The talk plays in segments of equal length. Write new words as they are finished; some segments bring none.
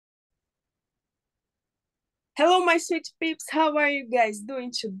Hello, my sweet peeps. How are you guys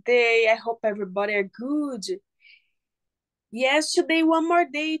doing today? I hope everybody are good. Yes, today one more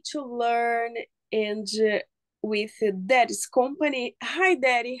day to learn and with Daddy's company. Hi,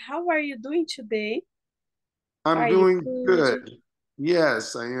 Daddy. How are you doing today? I'm Are you doing good? good.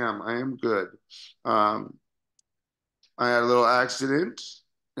 Yes, I am. I am good. Um, I had a little accident,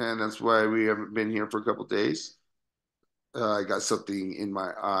 and that's why we haven't been here for a couple days. I got something in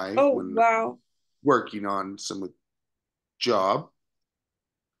my eye Oh, when wow. working on some job.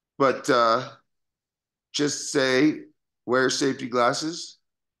 But just say wear safety glasses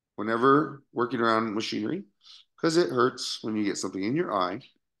whenever working around machinery, because it hurts when you get something in your eye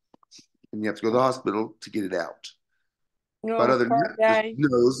and you have to go to the hospital to get it out. But No, other than poor that, the guy.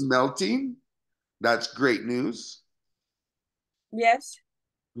 snow's melting. That's great news. Yes.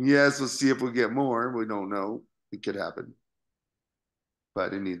 Yes, we'll see if we get more. We don't know. It could happen.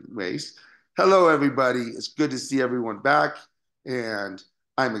 But anyways, hello everybody. It's good to see everyone back. And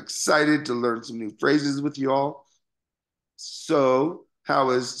I'm excited to learn some new phrases with you all. So, how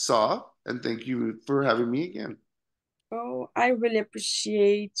is Saw? And thank you for having me again. Oh, I really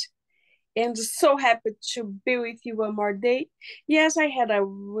appreciate and so happy to be with you one more day. Yes, I had a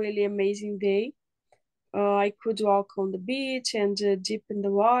really amazing day. I could walk on the beach and dip in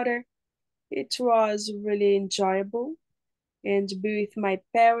the water. It was really enjoyable and be with my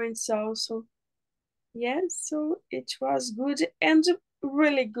parents also. Yes, so it was good and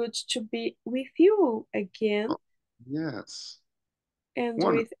really good to be with you again Yes. and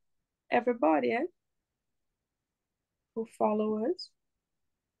Wonderful. with everybody who follow us.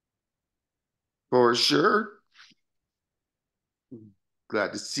 For sure.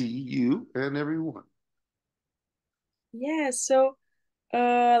 Glad to see you and everyone. Yeah, so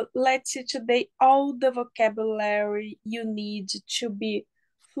let's see today all the vocabulary you need to be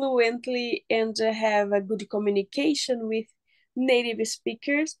fluently and have a good communication with native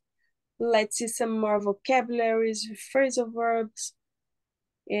speakers. Let's see some more vocabularies, phrasal verbs,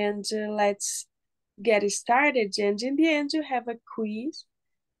 and let's get started. And in the end, you have a quiz.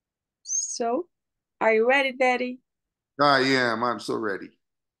 So, are you ready, Daddy? I am. I'm so ready.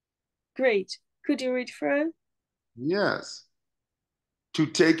 Great. Could you read first? Yes. To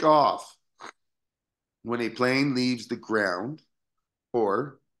take off when a plane leaves the ground,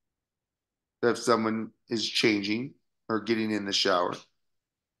 or if someone is changing or getting in the shower,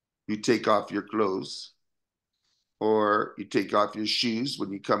 you take off your clothes, or you take off your shoes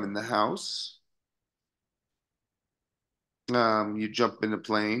when you come in the house. You jump in a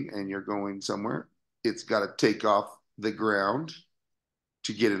plane and you're going somewhere. It's got to take off the ground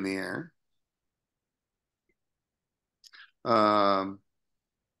to get in the air. Um,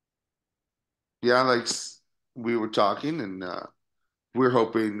 yeah, we were talking, and we're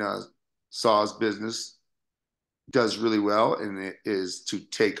hoping Saw's business does really well, and it is to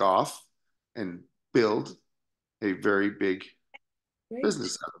take off and build a very big Great.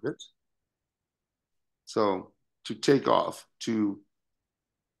 business out of it. So to take off, to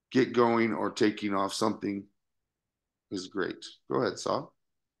get going or taking off something is great. Go ahead, Saw.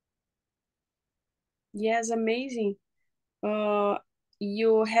 Yes, amazing. Uh,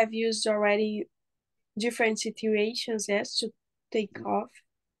 you have used already different situations, yes, to take off,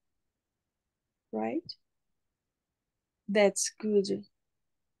 right? That's good.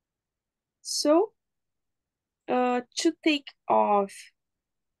 So, to take off,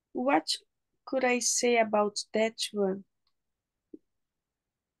 what could I say about that one?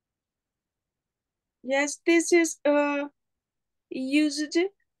 Yes, this is used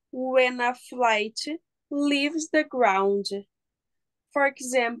when a flight leaves the ground. For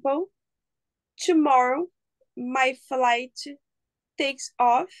example, tomorrow my flight takes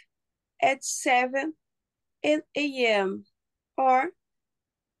off at 7 a.m. or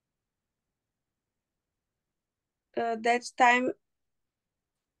that time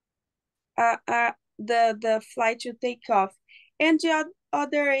the flight will take off. And the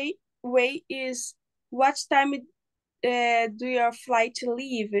other way is what time do your flight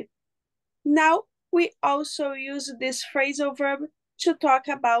leave? Now we also use this phrasal verb to talk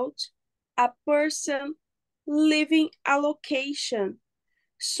about a person leaving a location.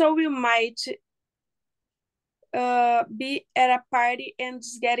 So you might be at a party and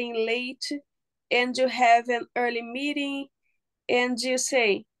it's getting late and you have an early meeting and you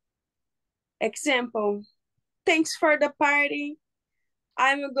say, example, thanks for the party.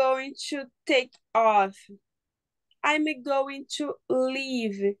 I'm going to take off. I'm going to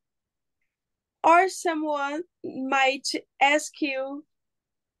leave. Or someone might ask you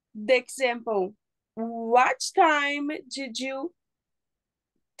the example, what time did you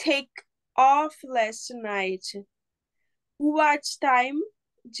take off last night? What time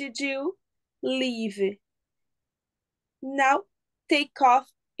did you leave? Now, take off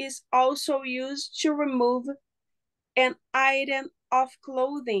is also used to remove an item of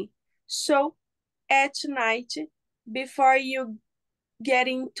clothing. So, at night, before you get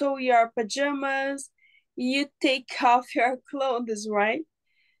into your pajamas, you take off your clothes, right?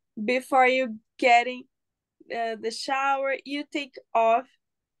 Before you get in the shower, you take off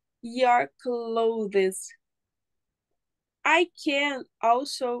your clothes. I can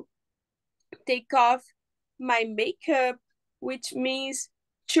also take off my makeup, which means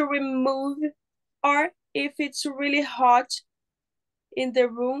to remove, or if it's really hot in the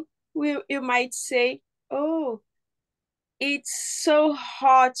room, you might say, oh, it's so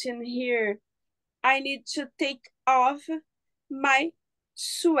hot in here. I need to take off my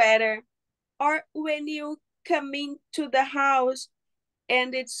sweater. Or when you come into the house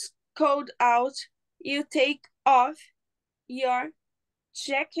and it's cold out, you take off your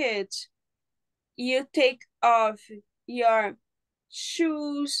jacket. You take off your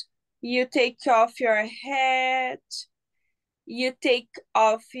shoes. You take off your hat. You take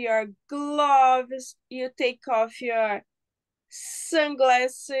off your gloves. You take off your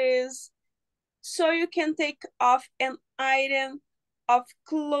sunglasses. So you can take off an item of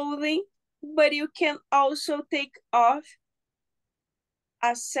clothing, but you can also take off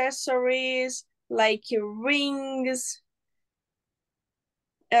accessories like rings,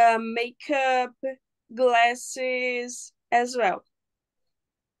 makeup, glasses as well.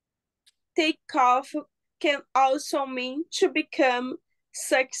 Take off can also mean to become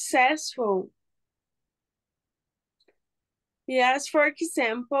successful. Yes, for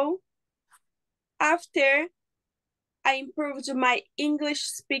example, after I improved my English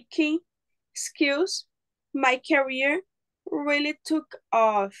speaking skills, my career really took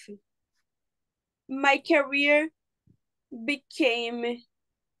off. My career became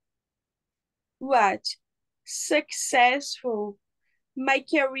what? Successful. My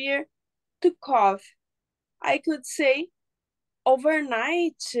career took off. I could say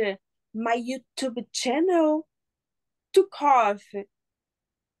overnight, my YouTube channel took off.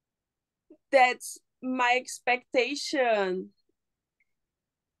 That's my expectation.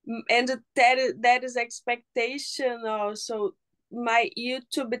 And that is expectation also. My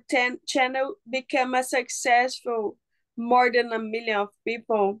YouTube channel became a successful more than 1 million of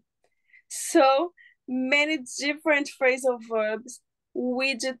people. So many different phrasal verbs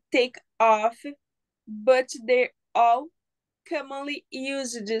which take off, but they're all commonly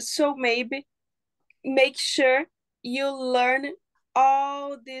used. So maybe make sure you learn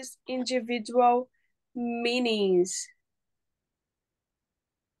all these individual meanings.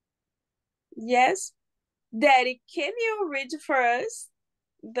 Yes, Daddy, can you read for us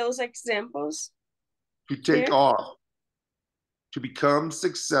those examples To take here? off, to become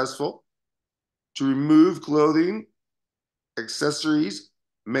successful, to remove clothing, accessories,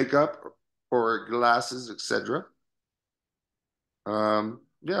 makeup, or glasses, etc.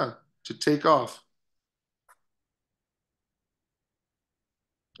 Yeah, to take off.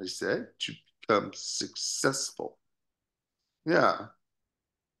 I said to become successful. Yeah.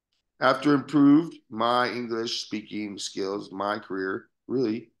 After improved my English speaking skills, my career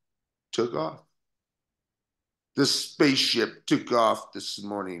really took off. The spaceship took off this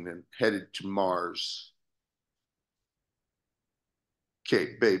morning and headed to Mars.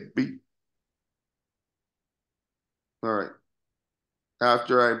 Okay, baby. All right.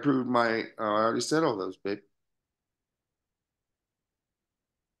 After I improved my, I already said all those, babe.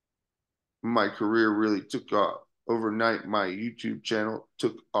 My career really took off. Overnight, my YouTube channel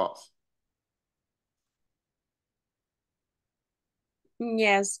took off.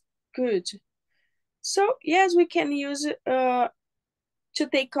 Yes, good. So yes, we can use to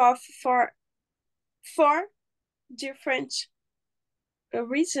take off for four different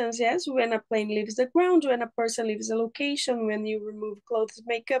reasons. Yes, when a plane leaves the ground, when a person leaves a location, when you remove clothes,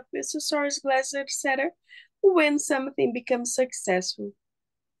 makeup, accessories, glasses, etc. When something becomes successful.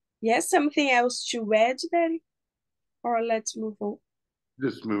 Yes, something else to add, Daddy? Or let's move on.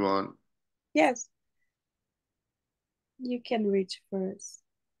 Just move on. Yes, you can read first.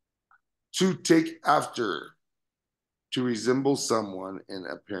 To take after, to resemble someone in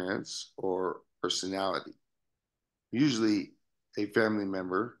appearance or personality, usually a family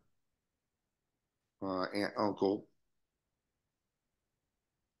member, aunt, uncle,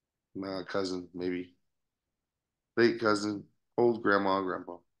 cousin, maybe, late cousin, old grandma,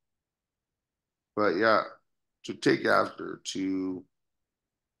 grandpa. But yeah, to take after, to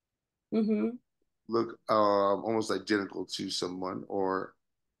Mm-hmm. look almost identical to someone or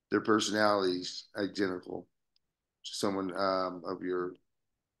their personalities identical to someone of your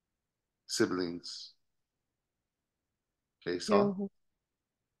siblings. Okay, so Mhm.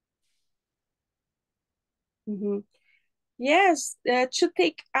 Mhm. Yes, to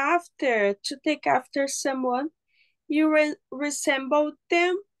take after someone, you resemble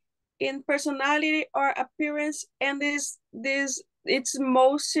them in personality or appearance, and this it's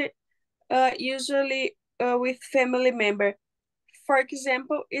most usually with family member. For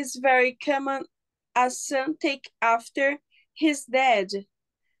example, it's very common a son take after his dad,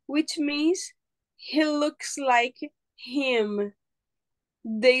 which means he looks like him.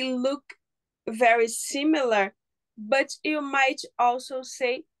 They look very similar, but you might also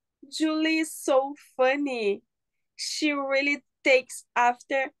say, Julie is so funny. She really takes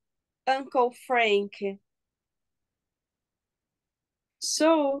after Uncle Frank.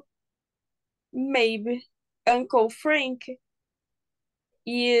 So maybe Uncle Frank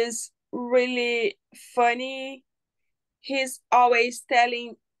is really funny. He's always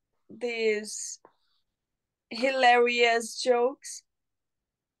telling these hilarious jokes.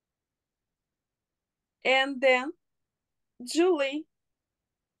 And then Julie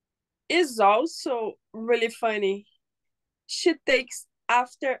is also really funny. She takes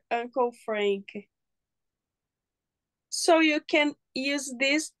after Uncle Frank. So you can use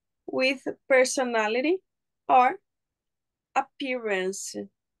this with personality or appearance.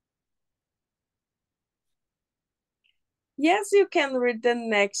 Yes, you can read the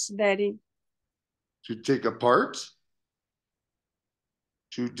next, Daddy. to take apart,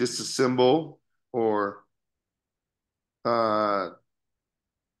 to disassemble, or uh,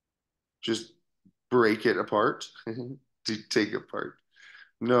 just break it apart, to take apart.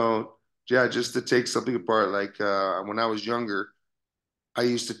 No, yeah, just to take something apart. Like when I was younger, I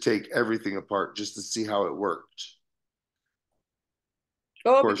used to take everything apart just to see how it worked.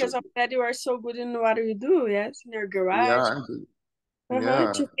 Of Oh, course, because of that you are so good in what you do, yes, in your garage. yeah, Uh-huh,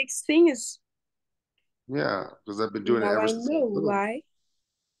 yeah, to fix things. yeah, because I've been doing it Now ever I since I was know little. why.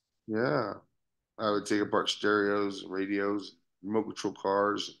 Yeah, I would take apart stereos, radios, remote control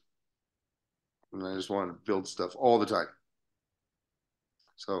cars, and I just wanted to build stuff all the time.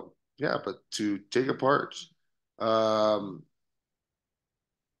 So yeah, but to take apart, um,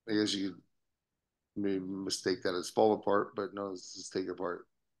 I guess you could maybe mistake that as fall apart, but no, it's just take apart.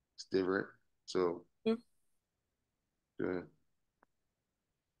 It's different. So Mm, uh,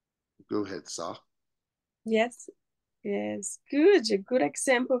 go ahead, Saw. yes, yes, good, a good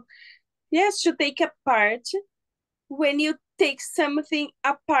example. Yes, to take apart. When you take something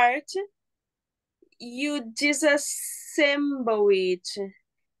apart, you disassemble it.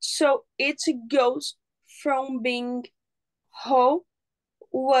 So it goes from being whole,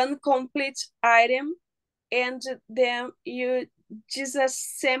 one complete item, and then you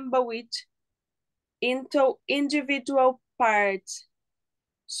disassemble it into individual parts.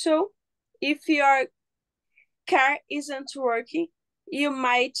 So if your car isn't working, you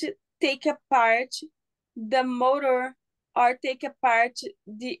might take apart the motor or take apart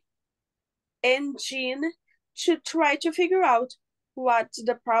the engine to try to figure out what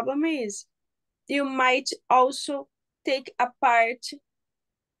the problem is. You might also take apart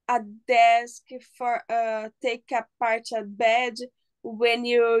a desk for take apart a bed when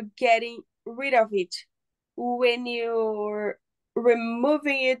you're getting rid of it, when you're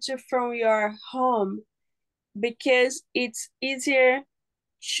removing it from your home, because it's easier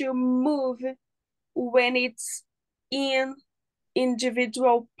to move when it's in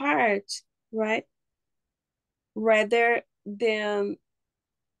individual parts, right? Rather than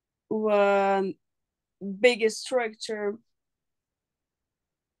one big structure.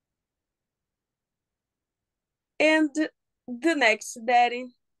 And the next daddy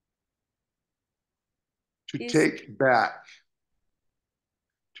To is, take back,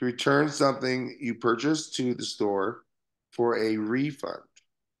 to return something you purchased to the store for a refund.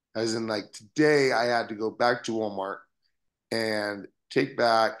 As in, like today, I had to go back to Walmart and take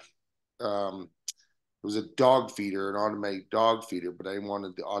back. It was a dog feeder, an automated dog feeder, but I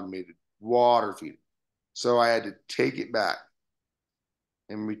wanted the automated water feeder. So I had to take it back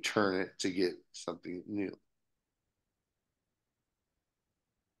and return it to get something new.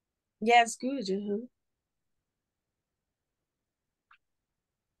 yes, good. Uh-huh.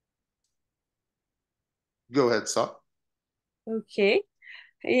 Go ahead, Saw. Okay.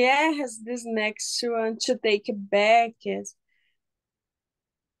 Yes, this next one to take back is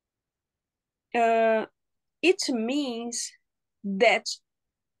uh it means that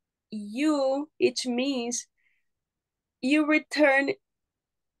it means you return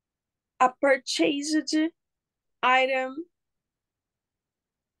a purchased item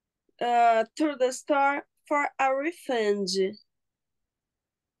to the store for a refund.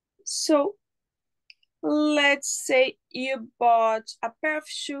 So let's say you bought a pair of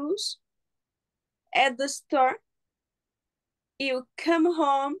shoes at the store. You come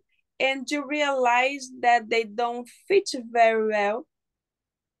home and you realize that they don't fit very well,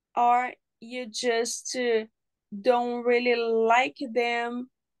 or you just don't really like them.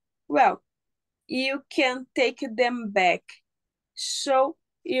 Well, you can take them back. So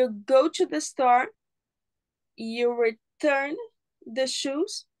you go to the store, you return the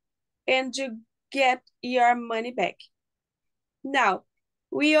shoes, and you get your money back. Now,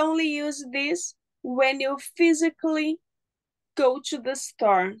 we only use this when you physically go to the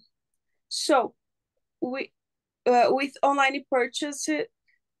store. So with online purchases,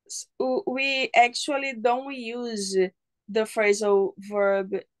 we actually don't use the phrasal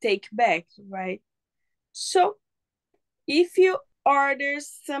verb take back, right? So if you order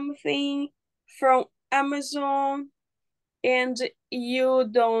something from Amazon and you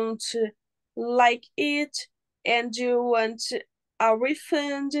don't like it and you want a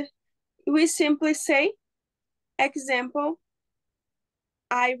refund, we simply say, example,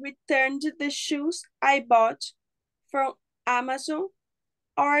 I returned the shoes I bought from Amazon.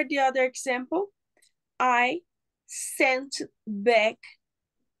 Or the other example, I sent back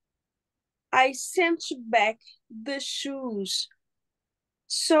the shoes.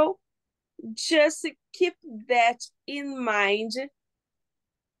 So just keep that in mind.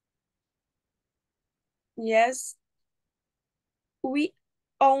 Yes, we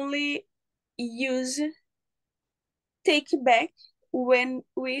only use take back when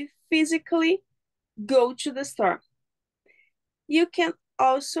we physically go to the store. You can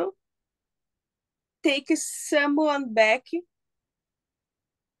also take someone back.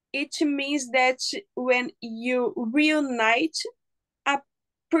 It means that when you reunite a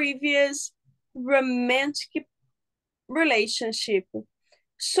previous romantic relationship.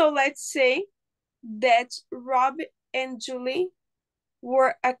 So let's say that Rob and Julie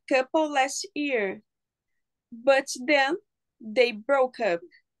were a couple last year, but then they broke up.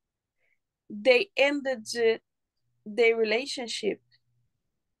 They ended their relationship.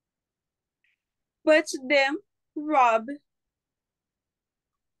 But then Rob,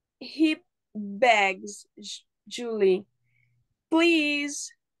 he begs Julie,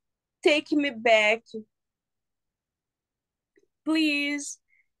 please take me back. Please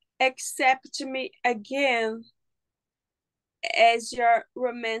accept me again as your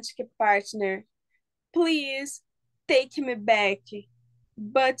romantic partner. Please take me back.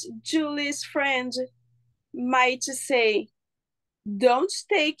 But Julie's friend might say, don't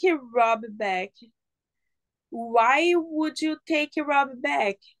take Rob back. Why would you take Rob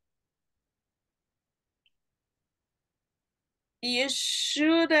back? You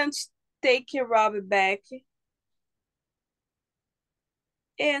shouldn't take Rob back.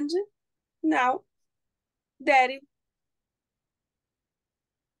 And now, Daddy,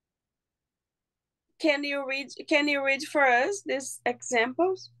 can you read for us these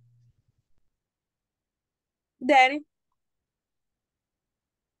examples? Daddy?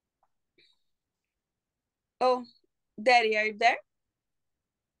 Oh, Daddy, are you there?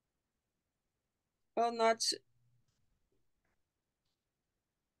 Oh, not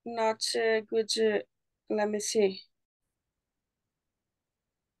good. Let me see.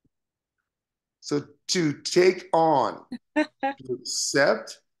 So to take on, to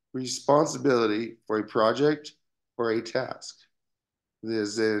accept responsibility for a project or a task.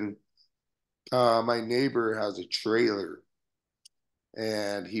 As in, my neighbor has a trailer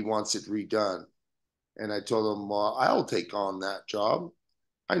and he wants it redone. And I told him, well, I'll take on that job.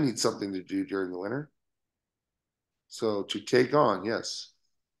 I need something to do during the winter. So to take on, yes.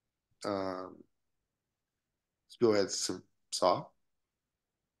 Let's go ahead, Saw.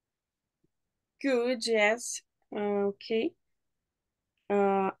 Good, yes. Okay.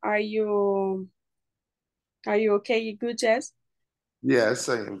 Are you okay? Good, Jess? Yes,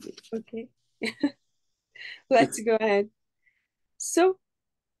 I am good. Okay. Let's go ahead. So,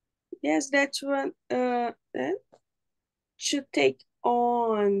 yes, that's one to take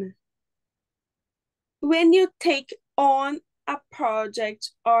on. When you take on a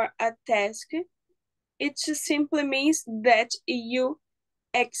project or a task, it simply means that you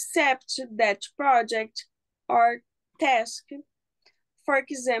accept that project or task. For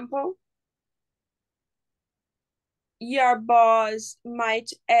example, your boss might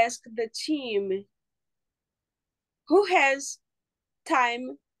ask the team, who has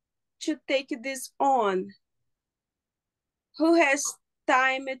time to take this on? Who has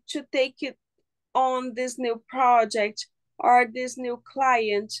time to take it on this new project or this new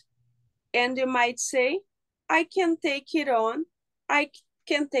client? And you might say, I can take it on. I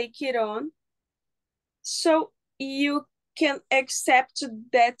can take it on. So you can accept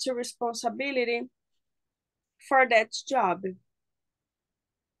that responsibility for that job.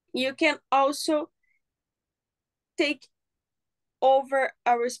 You can also take over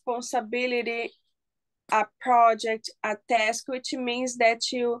a responsibility, a project, a task, which means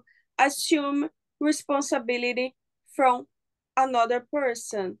that you assume responsibility from another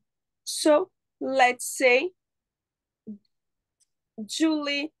person. So let's say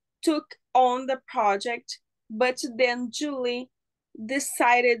Julie took on the project, but then Julie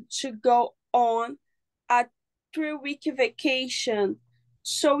decided to go on a 3-week vacation.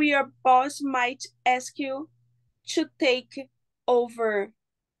 So your boss might ask you to take over.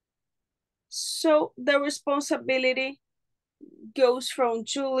 So the responsibility goes from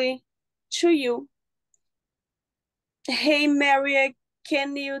Julie to you. Hey, Maria,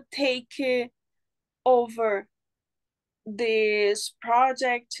 can you take over this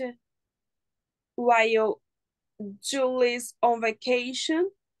project while Julie's on vacation?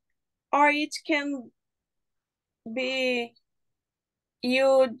 Or it can be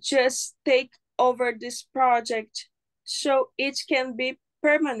you just take over this project, so it can be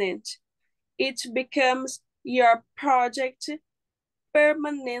permanent. It becomes your project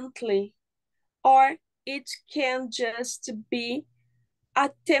permanently, or it can just be a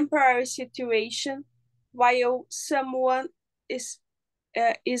temporary situation while someone is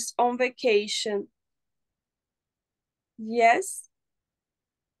on vacation. Yes,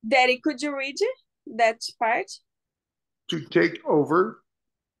 Daddy, could you read that part? To take over,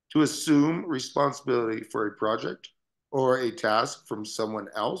 to assume responsibility for a project or a task from someone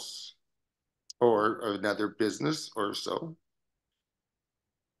else or another business or so.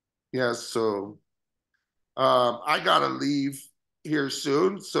 Yeah, so I gotta leave here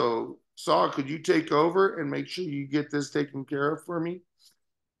soon. So Saul, could you take over and make sure you get this taken care of for me?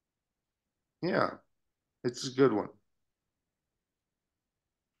 Yeah, it's a good one.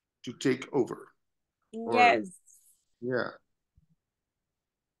 To take over. Or Yes. yeah.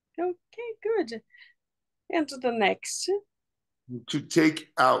 Okay, good. And to the next. To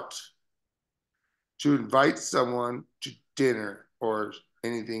take out. To invite someone to dinner or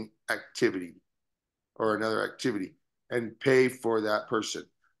anything activity or another activity and pay for that person.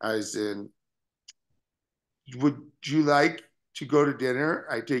 As in, would you like to go to dinner?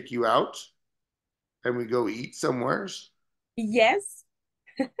 I take you out and we go eat somewheres. Yes.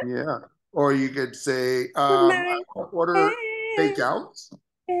 Yeah. Or you could say, Good I night. want to order Hey, takeout.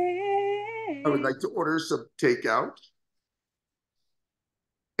 I would hey. like to order some takeout.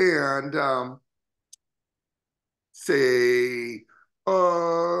 And say,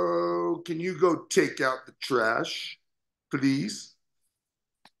 oh, can you go take out the trash, please?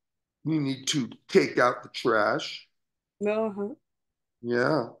 You need to take out the trash. Uh-huh.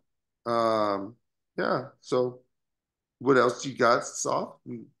 Yeah. Um, yeah. So what else you got, Soft?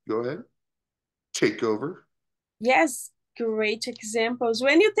 Go ahead. Take over. Yes, great examples.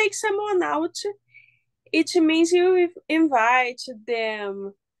 When you take someone out, it means you invite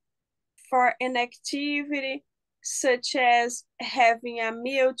them for an activity such as having a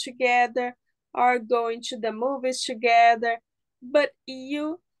meal together or going to the movies together, but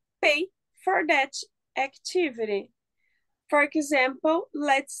you pay for that activity. For example,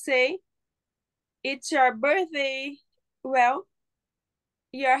 let's say it's your birthday. Well,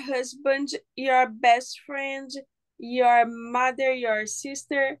 your husband, your best friend, your mother, your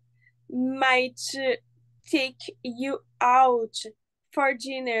sister might take you out for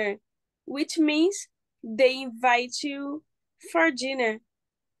dinner, which means they invite you for dinner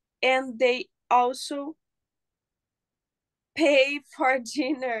and they also pay for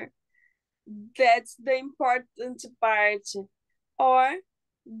dinner. That's the important part. Or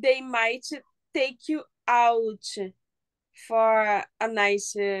they might take you out for a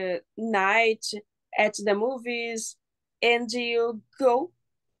nice night at the movies and you go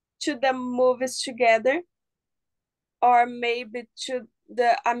to the movies together or maybe to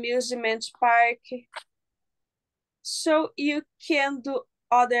the amusement park. So you can do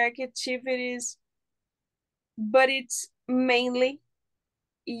other activities, but it's mainly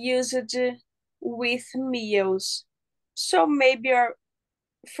used with meals. So maybe your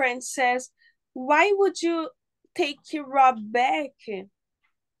friend says, why would you take Rob back?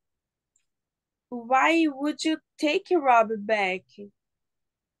 Why would you take Rob back?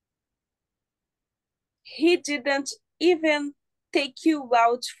 He didn't even take you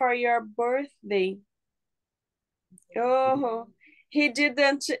out for your birthday. Oh, he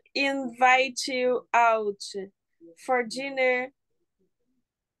didn't invite you out for dinner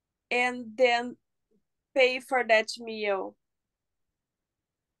and then pay for that meal.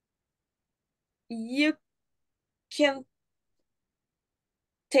 You can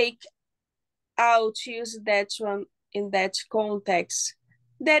take out, use that one in that context.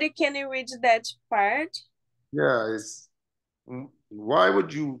 Daddy, can you read that part? Yeah, it's why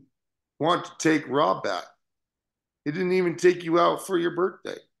would you want to take Rob back? He didn't even take you out for your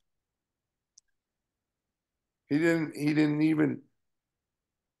birthday. He didn't even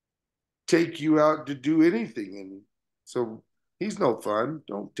take you out to do anything. And so he's no fun.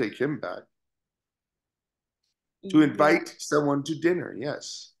 Don't take him back. To Yeah. invite someone to dinner,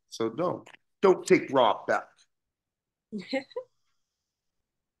 yes. So don't take Rob back.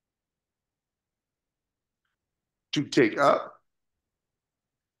 To take up,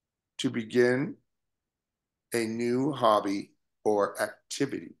 to begin a new hobby or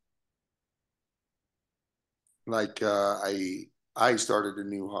activity. Like I started a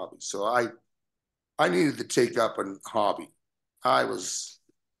new hobby. So I needed to take up a hobby. I was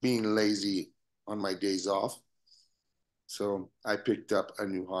being lazy on my days off. So I picked up a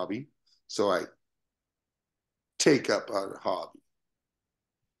new hobby. So I take up a hobby.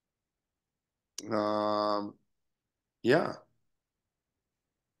 Um, yeah,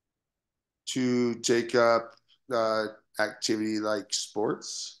 to take up activity like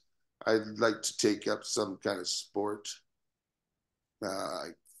sports. I'd like to take up some kind of sport,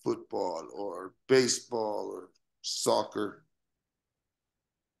 like football or baseball or soccer.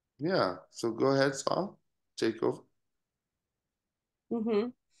 Yeah, so go ahead, Saul. Take over. Mm-hmm.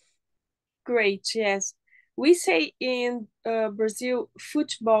 Great, yes. We say in Brazil,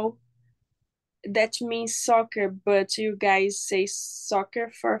 football, that means soccer, but you guys say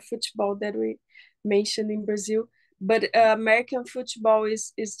soccer for football that we mentioned in Brazil. But American football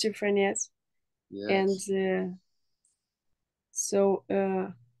is different, yes. And Yes. so,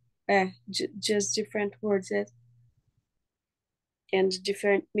 just different words, yes, and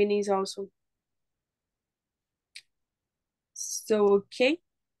different meanings also. So, okay.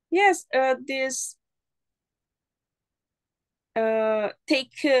 Yes, this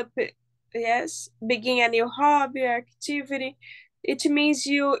take up, yes, begin a new hobby or activity. It means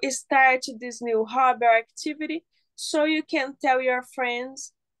you start this new hobby or activity so you can tell your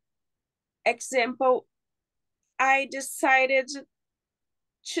friends. Example, I decided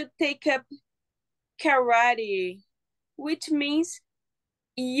to take up karate, which means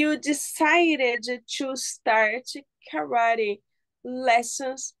you decided to start karate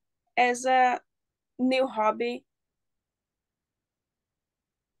lessons as a new hobby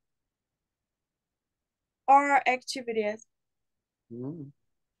or activities. Mm.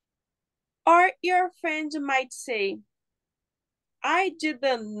 Or your friend might say, I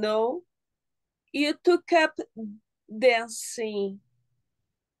didn't know you took up dancing.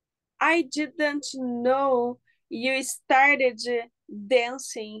 I didn't know you started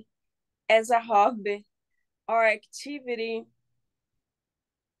dancing as a hobby or activity.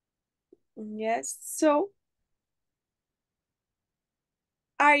 Yes, so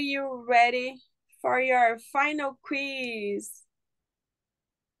are you ready for your final quiz?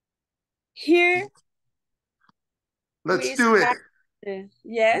 Here Let's we do it. start.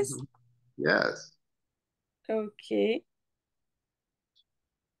 Yes, Yes. okay.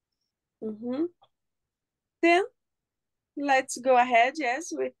 Mm-hmm. Then let's go ahead, yes,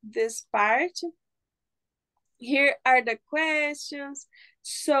 with this part. Here are the questions.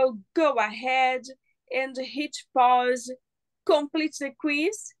 So go ahead and hit pause, complete the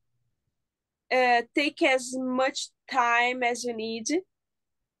quiz, take as much time as you need.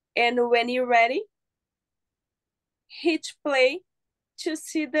 And when you're ready, hit play to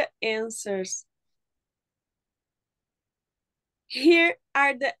see the answers. Here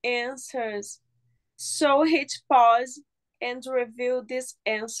are the answers. So hit pause and review these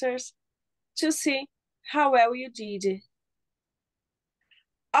answers to see how well you did.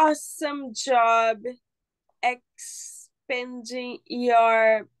 Awesome job expanding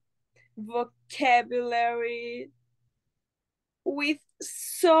your vocabulary with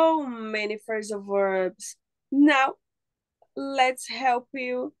so many phrasal verbs. Now, let's help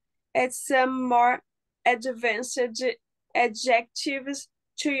you add some more advanced adjectives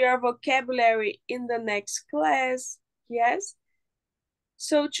to your vocabulary in the next class. Yes?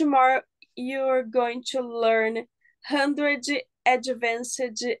 So tomorrow you're going to learn 100 advanced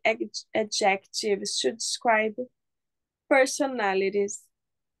adjectives to describe personalities.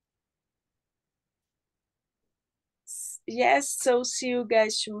 Yes, so see you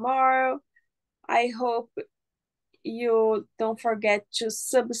guys tomorrow. I hope you don't forget to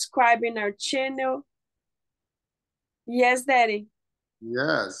subscribe in our channel. Yes, Daddy.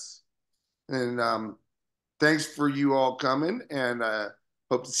 Yes. And thanks for you all coming, and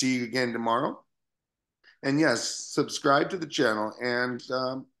hope to see you again tomorrow. And yes, subscribe to the channel. And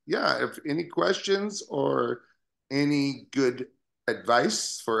yeah, if any questions or any good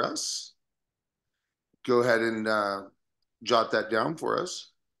advice for us, go ahead and jot that down for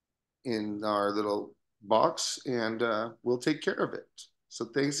us in our little box, and we'll take care of it. So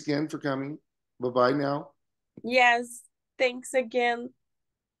thanks again for coming. Bye bye now. Yes, thanks again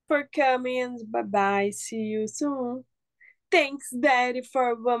for coming. Bye bye. See you soon. Thanks, Daddy,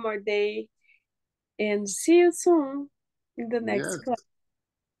 for one more day. And see you soon in the next Yes. class.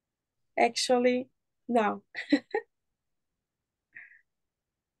 Actually, now.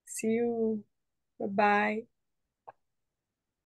 See you. Bye bye.